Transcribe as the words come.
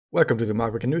Welcome to the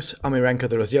MagiReco News. I'm MagiReco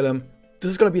the Rosielam. This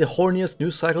is going to be the horniest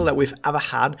news cycle that we've ever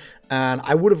had, and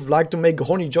I would have liked to make a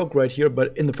horny joke right here,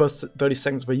 but in the first 30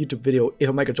 seconds of a YouTube video, if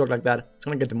I make a joke like that, it's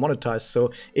going to get demonetized.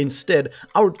 So instead,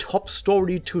 our top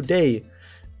story today,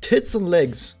 tits and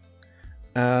legs.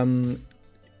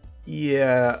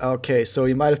 Yeah, okay, so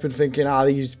you might have been thinking,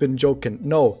 he's been joking.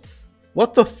 No.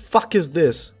 What the fuck is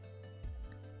this?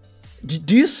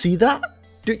 Do you see that?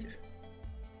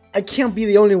 I can't be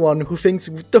the only one who thinks,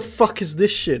 what the fuck is this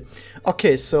shit?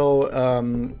 Okay, so,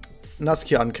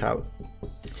 Natsuki Ankaw.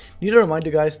 Need to remind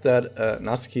you guys that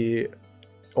Natsuki,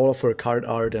 all of her card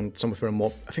art and some of her,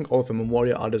 I think all of her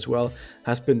memorial art as well,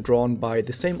 has been drawn by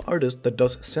the same artist that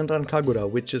does Senran Kagura,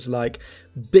 which is like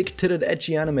big-titted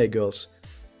edgy anime girls.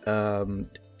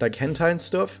 Like hentai and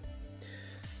stuff.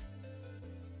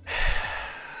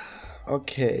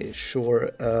 Okay,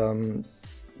 sure.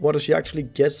 What does she actually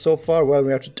get so far? Well, I'm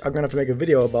gonna have to make a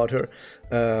video about her.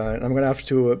 And I'm gonna have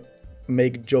to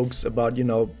make jokes about, you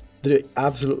know, the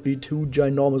absolutely two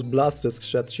ginormous blast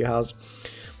discs that she has.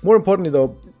 More importantly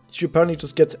though, she apparently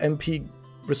just gets MP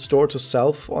restored to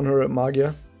self on her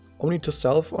Magia. Only to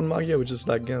self on Magia, which is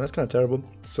like, yeah, that's kind of terrible.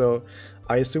 So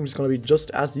I assume she's gonna be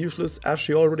just as useless as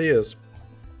she already is.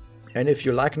 And if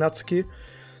you like Natsuki,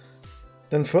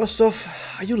 then first off,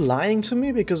 are you lying to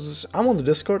me? Because I'm on the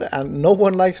Discord and no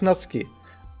one likes Natsuki.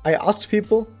 I asked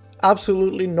people,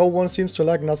 absolutely no one seems to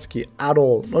like Natsuki at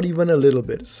all, not even a little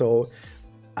bit, so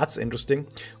that's interesting.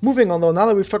 Moving on though, now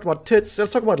that we've talked about tits,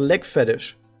 let's talk about leg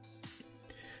fetish.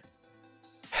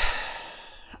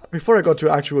 Before I go to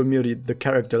actual Miri, the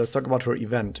character, let's talk about her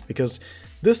event, because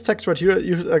this text right here,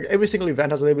 like every single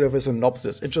event has a little bit of a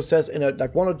synopsis. It just says in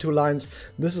like 1 or 2 lines,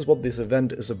 this is what this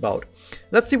event is about.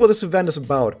 Let's see what this event is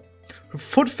about. Her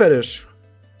foot fetish.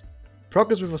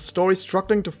 Progress with a story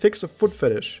struggling to fix a foot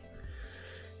fetish.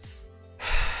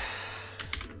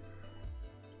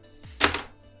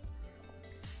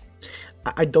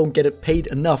 I don't get it paid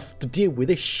enough to deal with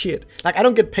this shit. Like, I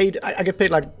don't get paid, I get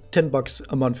paid like 10 bucks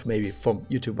a month maybe from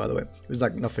YouTube, by the way. It was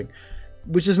like nothing.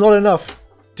 Which is not enough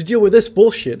to deal with this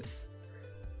bullshit.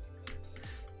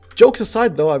 Jokes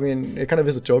aside though, I mean, it kind of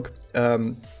is a joke. I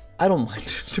don't mind.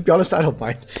 To be honest, I don't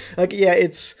mind. Like, yeah,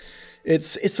 it's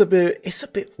a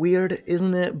bit weird,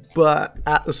 isn't it? But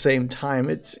at the same time,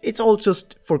 it's all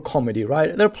just for comedy,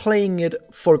 right? They're playing it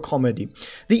for comedy.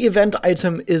 The event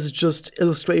item is just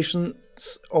illustrations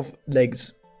of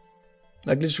legs.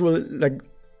 Like literal, like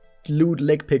lewd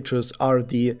leg pictures are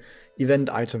the event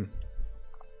item.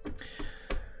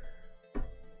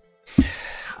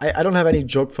 I don't have any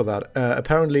joke for that.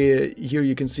 Apparently here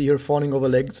you can see her fawning over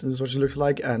legs. This is what she looks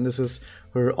like, and this is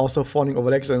her also fawning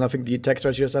over legs. And I think the text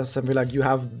right here says something like, "You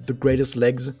have the greatest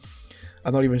legs."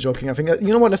 I'm not even joking. I think you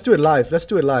know what? Let's do it live. Let's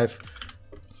do it live.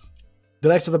 The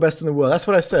legs are the best in the world. That's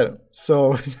what I said.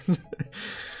 So,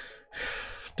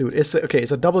 dude, it's okay.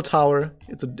 It's a double tower.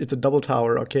 It's a double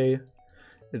tower. Okay,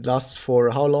 it lasts for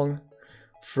how long?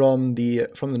 From the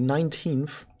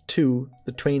 19th to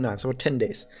the 29th, so for 10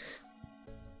 days.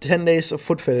 10 days of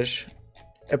foot fetish,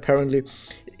 apparently.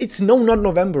 It's No Nut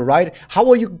November, right? How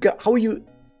are you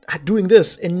doing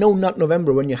this in No Nut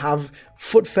November when you have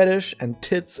foot fetish and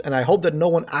tits? And I hope that no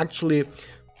one actually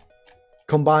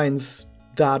combines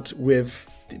that with...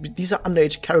 These are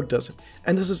underage characters,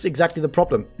 and this is exactly the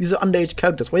problem. These are underage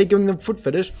characters. Why are you giving them foot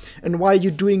fetish? And why are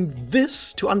you doing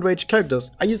this to underage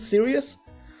characters? Are you serious?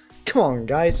 Come on,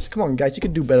 guys. Come on, guys. You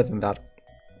can do better than that.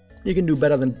 You can do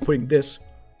better than putting this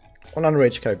on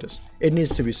underage characters. It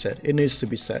needs to be said. It needs to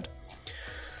be said.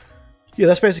 Yeah,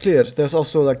 that's basically it. There's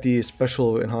also like the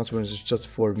special enhancements just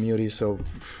for Miri, so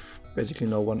basically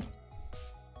no one.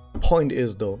 Point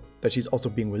is though that she's also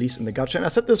being released in the gacha. And I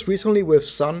said this recently with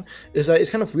Sun, is that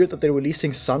it's kind of weird that they're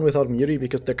releasing Sun without Miri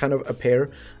because they're kind of a pair.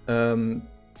 And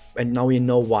now we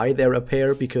know why they're a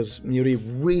pair, because Miri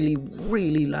really,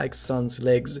 really likes Sun's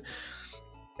legs.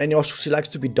 And also she likes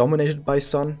to be dominated by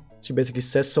Sun. She basically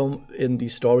says so in the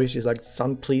story. She's like,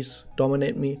 "Son, please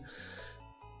dominate me."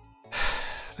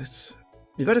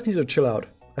 The writers need to chill out.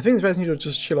 I think the writers need to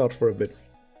just chill out for a bit.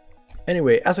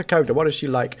 Anyway, as a character, what is she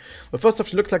like? Well, first off,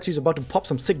 she looks like she's about to pop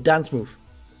some sick dance move.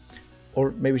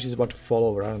 Or maybe she's about to fall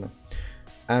over, I don't know.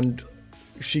 And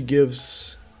she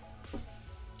gives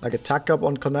like attack up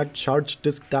on connect, charge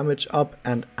disc damage up,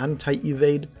 and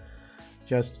anti-evade.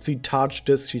 She has 3 charge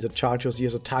discs. She's a charger, she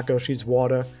has attacker, she's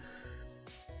water.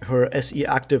 Her SE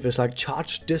active is like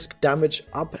charge disc damage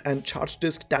up and charge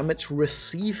disc damage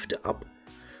received up,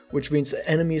 which means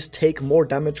enemies take more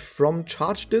damage from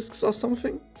charge discs or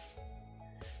something.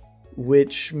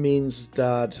 which means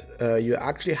that you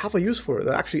actually have a use for her.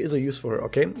 There actually is a use for her,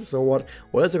 okay? So what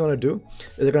is it gonna do?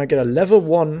 They're gonna get a level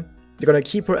 1. They're gonna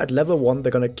keep her at level 1.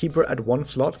 They're gonna keep her at 1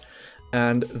 slot,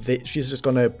 and she's just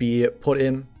gonna be put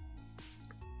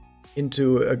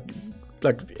into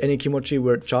like any Kimochi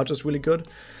where charge is really good,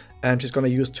 and she's gonna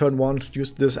use turn 1,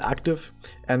 use this active,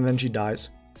 and then she dies.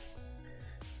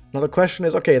 Now the question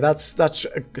is, okay, that's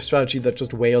a strategy that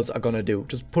just whales are gonna do.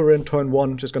 Just put her in turn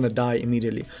 1, she's gonna die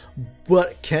immediately.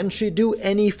 But can she do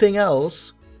anything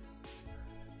else?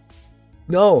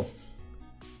 No.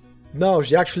 No,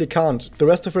 she actually can't. The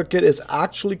rest of her kit is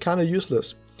actually kind of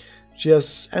useless. She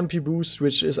has MP boost,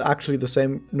 which is actually the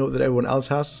same note that everyone else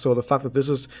has. So the fact that this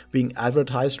is being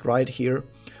advertised right here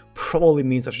probably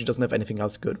means that she doesn't have anything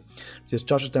else good. She has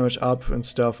charge damage up and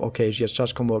stuff. Okay, she has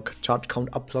charge count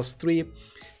up +3.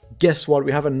 Guess what?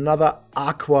 We have another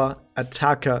Aqua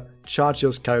Attacker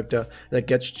Chargeos character that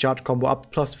gets charge combo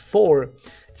up +4.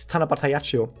 It's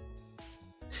Tanabata.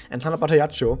 And Tanabata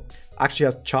actually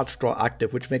has charge draw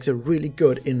active, which makes it really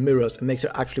good in mirrors and makes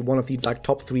it actually one of the like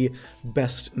top 3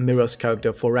 best mirrors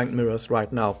character for ranked mirrors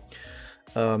right now.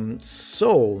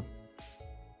 So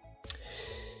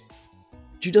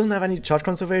she doesn't have any charge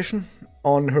conservation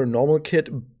on her normal kit,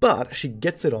 but she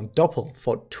gets it on doppel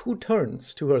for 2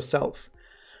 turns to herself,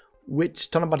 which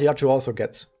Tanabata also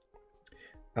gets.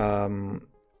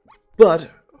 But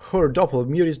her doppel,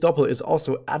 Miyuri's doppel, is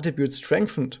also attribute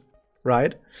strengthened,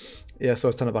 right? Yeah, so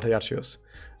it's Tanabata.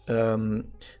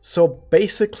 So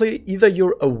basically, either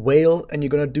you're a whale and you're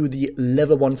gonna do the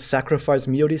level 1 sacrifice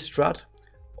Miyuri strat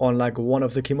on like one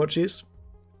of the Kimochis,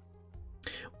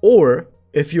 or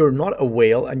if you're not a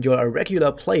whale and you're a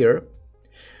regular player,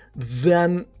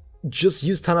 then just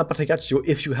use Tanabata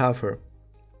if you have her.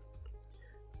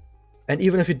 And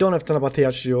even if you don't have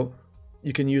Tanabata,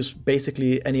 you can use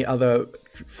basically any other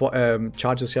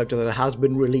charges character that has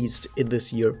been released in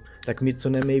this year, like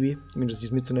Mitsune maybe. You can just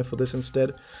use Mitsune for this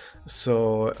instead.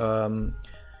 So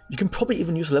you can probably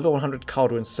even use level 100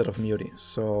 Kaoru instead of Miyuri.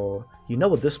 So you know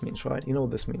what this means, right? You know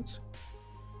what this means.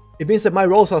 It means that my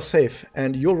rolls are safe,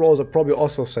 and your rolls are probably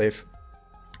also safe.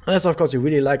 Unless, of course, you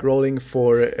really like rolling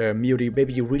for Miyuri.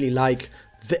 Maybe you really like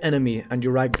the enemy and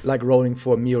you like rolling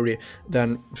for Miyuri,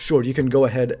 then sure, you can go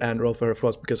ahead and roll for her, of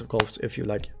course, because of course, if you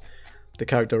like the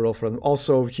character, roll for them.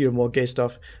 Also, here, more gay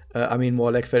stuff. I mean,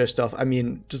 more leg fetish stuff. I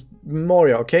mean, just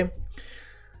Moria, okay?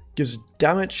 Gives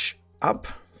damage up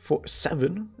for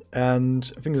 7,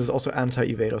 and I think there's also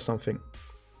anti-evade or something.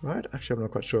 Right? Actually, I'm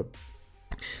not quite sure.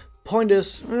 Point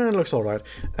is, it looks alright.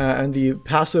 And the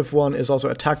passive one is also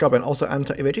attack up and also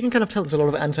anti-evade. You can kind of tell there's a lot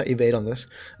of anti-evade on this.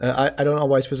 I don't know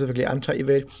why specifically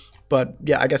anti-evade, but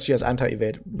yeah, I guess she has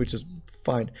anti-evade, which is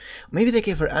fine. Maybe they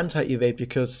gave her anti-evade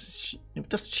because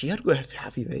does Chiharu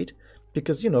have evade?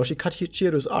 Because, you know, she cut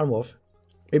Chiharu's arm off.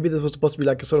 Maybe this was supposed to be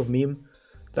like a sort of meme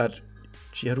that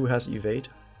Chiharu has evade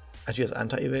and she has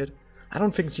anti-evade. I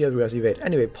don't think Chiharu has evade.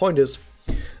 Anyway, point is,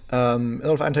 a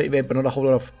lot of anti-evade, but not a whole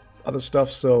lot of other stuff,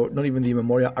 so not even the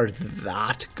Memoria are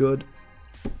that good.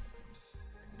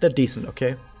 They're decent,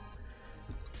 okay?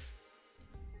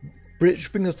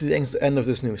 Which brings us to the end of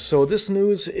this news. So this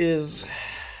news is...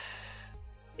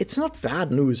 it's not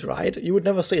bad news, right? You would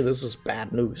never say this is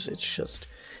bad news.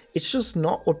 It's just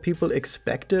not what people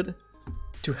expected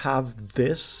to have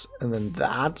this and then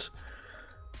that.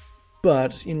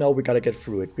 But, you know, we gotta get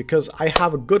through it, because I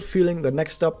have a good feeling the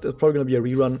next up there's probably gonna be a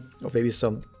rerun of maybe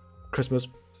some Christmas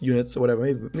units or whatever,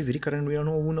 maybe Rikaran, we don't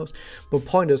know, who knows. But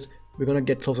point is, we're gonna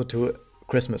get closer to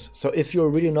Christmas. So if you're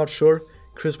really not sure,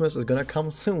 Christmas is gonna come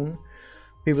soon.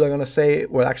 People are gonna say,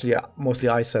 well, actually, yeah, mostly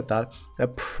I said that. They're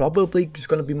probably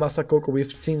gonna be Masakoko.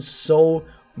 We've seen so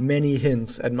many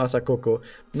hints at Masakoko,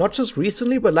 not just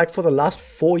recently, but like for the last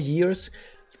 4 years.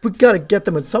 We gotta get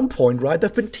them at some point, right?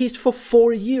 They've been teased for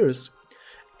 4 years.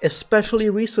 Especially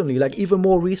recently, like even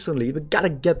more recently, we gotta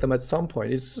get them at some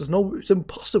point. It's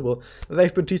impossible that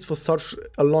they've been teased for such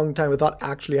a long time without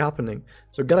actually happening.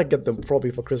 So gotta get them probably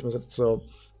for Christmas. So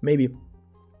maybe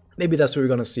that's where we're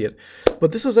gonna see it.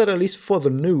 But this is it, at least for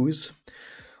the news.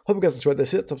 Hope you guys enjoyed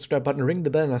this. Hit the subscribe button, ring the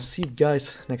bell, and I'll see you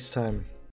guys next time.